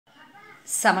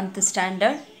7th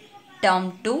standard, term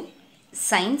 2,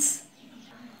 science,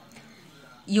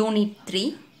 unit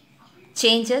 3,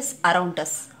 changes around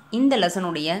us. இந்த lesson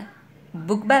உடைய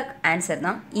book back answer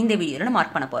தான் இந்த வீடியோவில்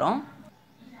மார்க் பண்ண போகிறோம்.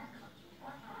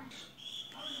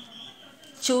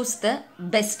 Choose the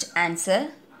best answer.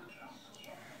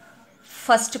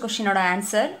 First question ஓட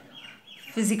answer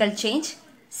physical change.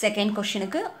 Second question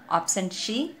க்கு option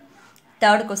C.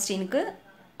 Third question க்கு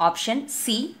option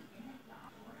C.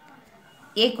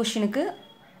 A question க்கு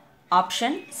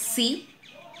option C.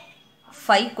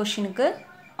 5 question க்கு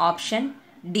option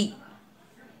D.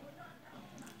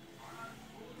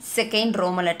 Second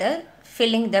Roman letter,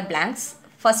 filling the blanks.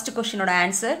 First question oda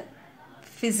answer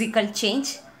physical change.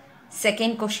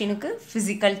 Second question க்கு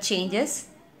physical changes.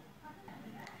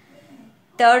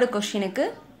 Third question க்கு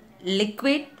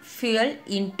liquid fuel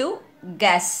into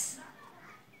gas.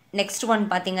 Next one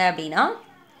பாத்தீங்க அப்படினா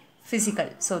physical.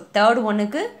 So third one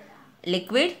க்கு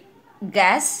liquid,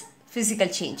 gas, physical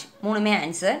change. மூணுமே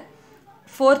answer.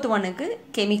 Fourth one க்கு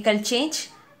chemical change.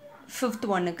 Fifth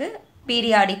one க்கு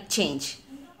periodic change.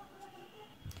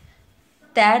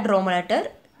 Third Roman letter,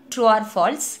 true or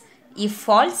false. If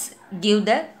false, give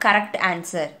the correct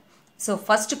answer. So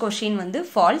first question வந்து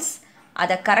false.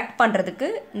 அதை correct பண்றதுக்கு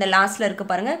இந்த லாஸ்ட்ல இருக்கு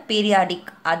பாருங்க periodic,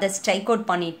 அதை strike out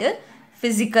பண்ணிட்டு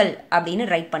physical அப்படின்னு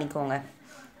write பண்ணிக்கோங்க.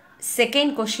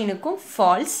 Second questionக்கும்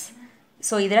false.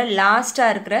 So இதில் லாஸ்டா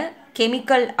இருக்கிற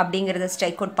chemical அப்படிங்கிறத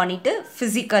strike out பண்ணிட்டு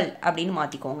physical அப்படின்னு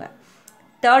மாத்திக்கோங்க.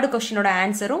 Third questionோட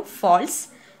ஆன்சரும் false.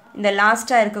 இந்த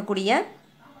லாஸ்டா இருக்கக்கூடிய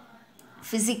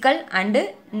physical and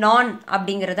non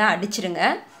அப்படிங்கிறத அடிச்சிருங்க.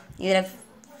 இதில்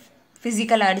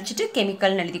physical அடிச்சிட்டு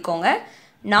chemical எழுதிக்கோங்க.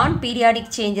 நான் periodic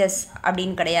changes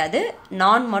அப்படின்னு கிடையாது,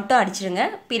 நான் மட்டும் அடிச்சிருங்க,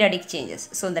 periodic changes.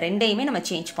 ஸோ இந்த ரெண்டையுமே நம்ம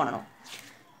சேஞ்ச் பண்ணணும்.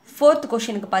 ஃபோர்த்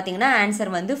கொஷனுக்கு பார்த்தீங்கன்னா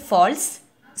ஆன்சர் வந்து ஃபால்ஸ்.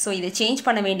 ஸோ இதை சேஞ்ச்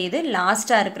பண்ண வேண்டியது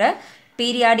லாஸ்ட்டாக இருக்கிற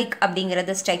பீரியாடிக்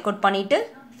அப்படிங்கிறத ஸ்ட்ரைக் அவுட் பண்ணிவிட்டு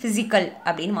ஃபிசிக்கல்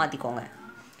அப்படின்னு மாற்றிக்கோங்க.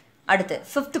 அடுத்து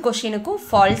ஃபிஃப்த் கொஷினுக்கும்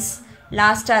ஃபால்ஸ்.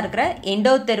 லாஸ்ட்டாக இருக்கிற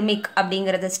எண்டோதெர்மிக்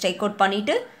அப்படிங்கிறத ஸ்ட்ரைக் அவுட்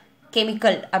பண்ணிவிட்டு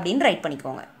கெமிக்கல் அப்படின்னு ரைட்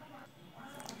பண்ணிக்கோங்க.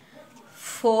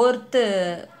 Fourth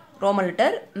Roman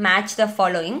letter match the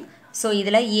following. So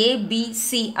இதில்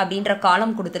ஏபிசி அப்படின்ற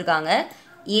காலம் கொடுத்துருக்காங்க.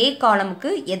 ஏ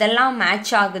காலமுக்கு எதெல்லாம்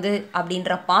மேட்ச் ஆகுது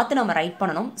அப்படின்ற பார்த்து நம்ம ரைட்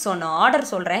பண்ணணும். ஸோ நான் ஆர்டர்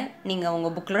சொல்கிறேன், நீங்கள்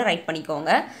உங்கள் புக்கில் ரைட்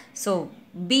பண்ணிக்கோங்க. ஸோ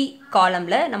பி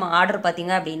காலமில் நம்ம ஆர்டர்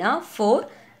பார்த்தீங்க அப்படின்னா 4,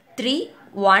 3,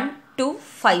 1, 2,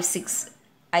 5, 6.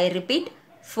 I repeat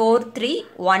 4, 3,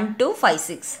 1, 2, 5,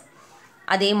 6.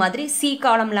 அதே மாதிரி சி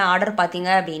காலமில் ஆர்டர் பார்த்தீங்க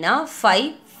அப்படின்னா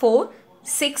 5, 4,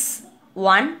 6,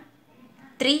 1,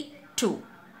 3, 2.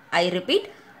 I repeat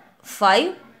 5,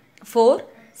 4,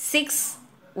 6,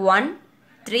 1,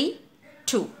 3,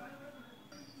 2.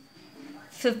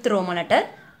 Fifth Roman letter,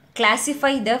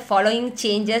 classify the following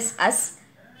changes as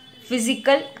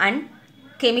physical and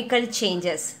chemical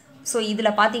changes. So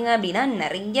இதில் பார்த்தீங்க அப்படின்னா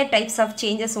நிறைய டைப்ஸ் ஆஃப்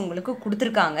சேஞ்சஸ் உங்களுக்கு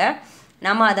கொடுத்துருக்காங்க.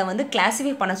 நம்ம அதை வந்து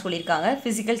கிளாஸிஃபை பண்ண சொல்லியிருக்காங்க.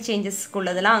 ஃபிசிக்கல்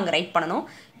சேஞ்சஸ்க்குள்ளதெல்லாம் அங்கே ரைட் பண்ணணும்.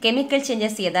 கெமிக்கல்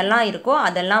சேஞ்சஸ் எதெல்லாம் இருக்கோ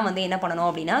அதெல்லாம் வந்து என்ன பண்ணணும்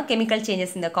அப்படின்னா கெமிக்கல்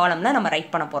சேஞ்சஸ் இந்த காலமில் நம்ம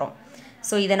ரைட் பண்ண போகிறோம்.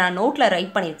 ஸோ இதை நான் நோட்டில்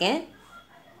ரைட் பண்ணியிருக்கேன்.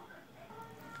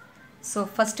 ஸோ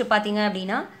ஃபஸ்ட்டு பார்த்தீங்க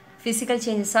அப்படின்னா ஃபிசிக்கல்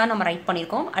சேஞ்சஸாக நம்ம ரைட்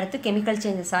பண்ணியிருக்கோம். அடுத்து கெமிக்கல்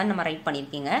சேஞ்சஸாக நம்ம ரைட்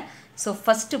பண்ணியிருக்கீங்க. ஸோ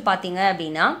ஃபஸ்ட்டு பார்த்தீங்க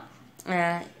அப்படின்னா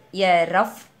எ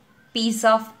rough piece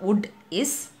of would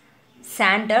is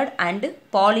sanded and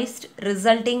polished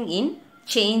resulting in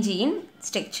change in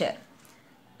structure.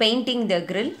 Painting the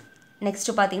grill. Next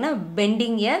பார்த்தீங்கன்னா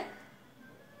bending a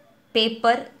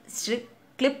paper strip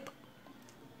clip.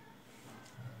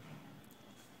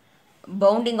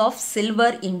 Bounding of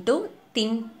silver into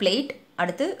thin plate.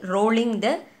 அடுத்து rolling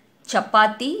the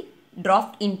chapati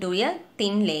drop into a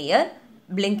thin layer.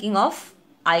 Blinking of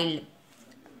oil.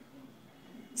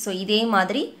 So இதே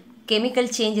மாதிரி chemical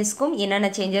சேஞ்சஸ்க்கும் என்னென்ன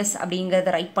changes அப்படிங்கிறத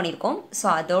right பண்ணியிருக்கோம். So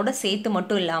அதோட சேர்த்து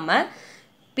மட்டும் இல்லாமல்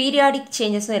பீரியாடிக்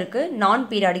சேஞ்சஸும் இருக்குது, நான்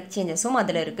பீரியாடிக் சேஞ்சஸும்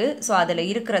அதில் இருக்குது. ஸோ அதில்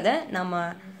இருக்கிறத நம்ம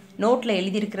நோட்டில்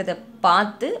எழுதியிருக்கிறத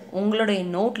பார்த்து உங்களுடைய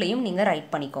நோட்லையும் நீங்கள்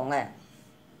ரைட் பண்ணிக்கோங்க.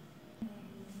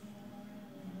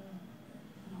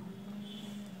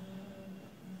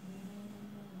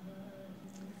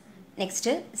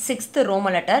 Next sixth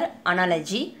Roman letter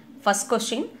analogy. First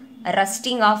question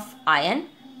rusting of iron.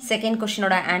 Second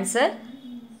கொஸ்டினோட answer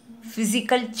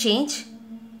physical change.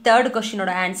 Third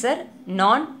கொஸ்டினோட answer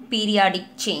நான்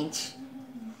periodic change.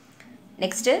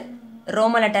 Next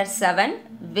Roman letter 7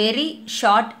 very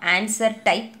short answer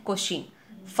type question.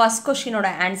 First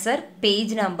கொஸ்டினோட answer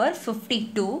page number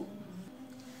 52.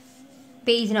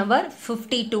 Page number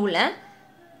 52ல்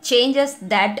changes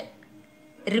that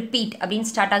repeat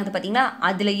அப்படின்னு start ஆகுது பார்த்தீங்கன்னா,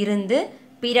 அதில் இருந்து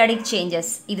periodic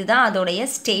changes இதுதான் அதோடைய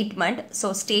statement. So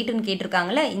ஸ்டேட்டுன்னு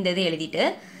கேட்டிருக்காங்களே, இந்த இது எழுதிட்டு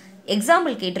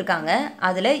எக்ஸாம்பிள் கேட்டிருக்காங்க,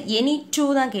 அதில் எனி டூ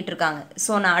தான் கேட்டிருக்காங்க.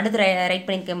 ஸோ நான் அடுத்து ரைட்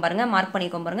பண்ணியிருக்கேன் பாருங்கள், மார்க்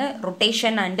பண்ணியிருக்கோம் பாருங்கள்,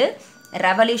 rotation and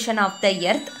revolution of the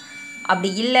earth. அப்படி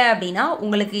இல்லை அப்படின்னா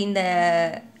உங்களுக்கு இந்த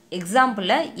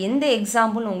எக்ஸாம்பிளில் எந்த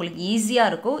எக்ஸாம்பிள் உங்களுக்கு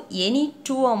ஈஸியாக இருக்கோ எனி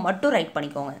டூவை மட்டும் ரைட்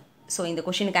பண்ணிக்கோங்க. ஸோ இந்த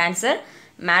கொஷினுக்கு ஆன்சர்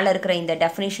மேலே இருக்கிற இந்த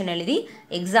டெஃபினேஷன் எழுதி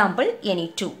example any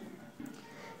two.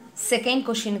 Second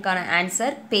கொஷினுக்கான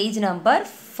answer page number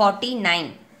 49.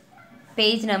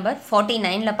 Page number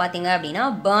 49ல் பார்த்தீங்க அப்படின்னா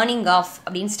பர்னிங் ஆஃப்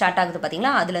அப்படின்னு ஸ்டார்ட் ஆகுது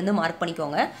பார்த்தீங்களா, அதுலேருந்து மார்க்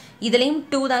பண்ணிக்கோங்க. இதுலேயும்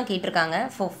டூ தான் கேட்டிருக்காங்க.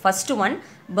 First one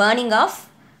burning of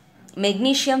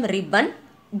magnesium ribbon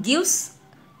gives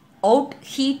out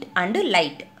heat and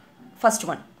light. First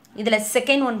one. இதில்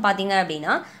செகண்ட் ஒன் பார்த்தீங்க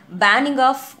அப்படின்னா burning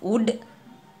of wood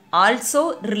also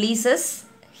releases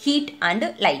heat and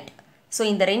light. So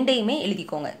இந்த ரெண்டையுமே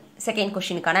எழுதிக்கோங்க. Second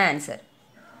கொஷினுக்கான answer.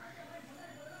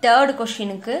 தேர்ட்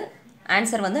கொஷினுக்கு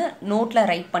ஆன்சர் வந்து நோட்டில்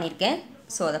ரைட் பண்ணியிருக்கேன்.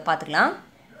 ஸோ அதை பார்த்துக்கலாம்.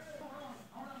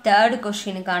 தேர்ட்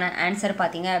கொஷினுக்கான ஆன்சர்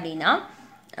பார்த்தீங்க அப்படின்னா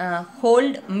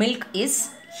hold milk is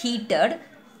heated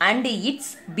and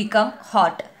it's become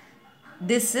hot.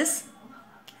 This is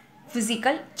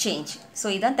physical change. So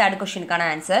இதுதான் தேர்ட் கொஷினுக்கான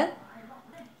ஆன்சர்.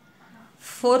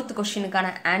 ஃபோர்த் கொஷினுக்கான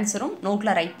ஆன்சரும்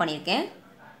நோட்டில் ரைட் பண்ணியிருக்கேன்.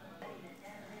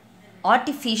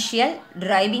 Artificial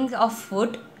driving of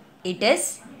wood, it is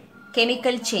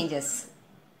chemical changes.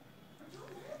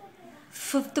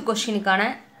 Fifth கொஷினுக்கான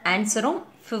ஆன்சரும்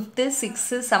ஃபிஃப்த்து,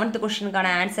 சிக்ஸ்த்து, செவன்த் கொஷினுக்கான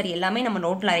ஆன்சர் எல்லாமே நம்ம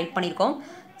நோட்டில் ரைட் பண்ணியிருக்கோம்.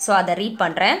 So அதை ரீட்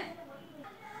பண்ணுறேன்.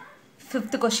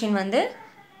 ஃபிஃப்த் கொஷின் வந்து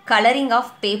colouring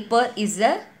of paper is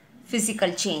a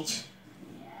physical change.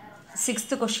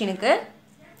 Sixth கொஷினுக்கு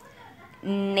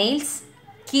nails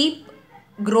keep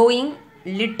growing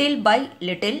little by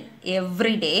little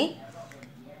every day.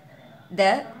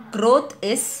 The growth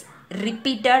is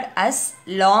repeated as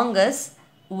long as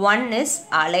one is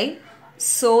alive.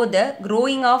 So the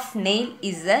growing of nail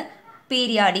is a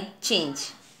periodic change.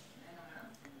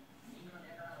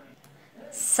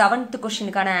 Seventh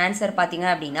கொஷினுக்கான answer பார்த்தீங்க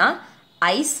அப்படின்னா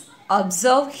ice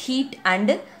observe heat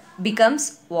and becomes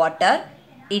water.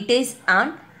 It is an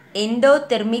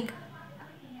endothermic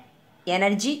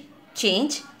energy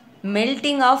change.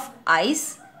 Melting of ice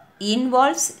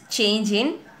involves change in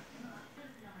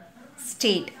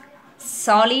state.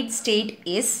 Solid state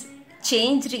is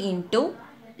changed into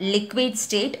liquid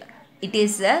state. It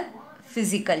is a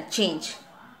physical change.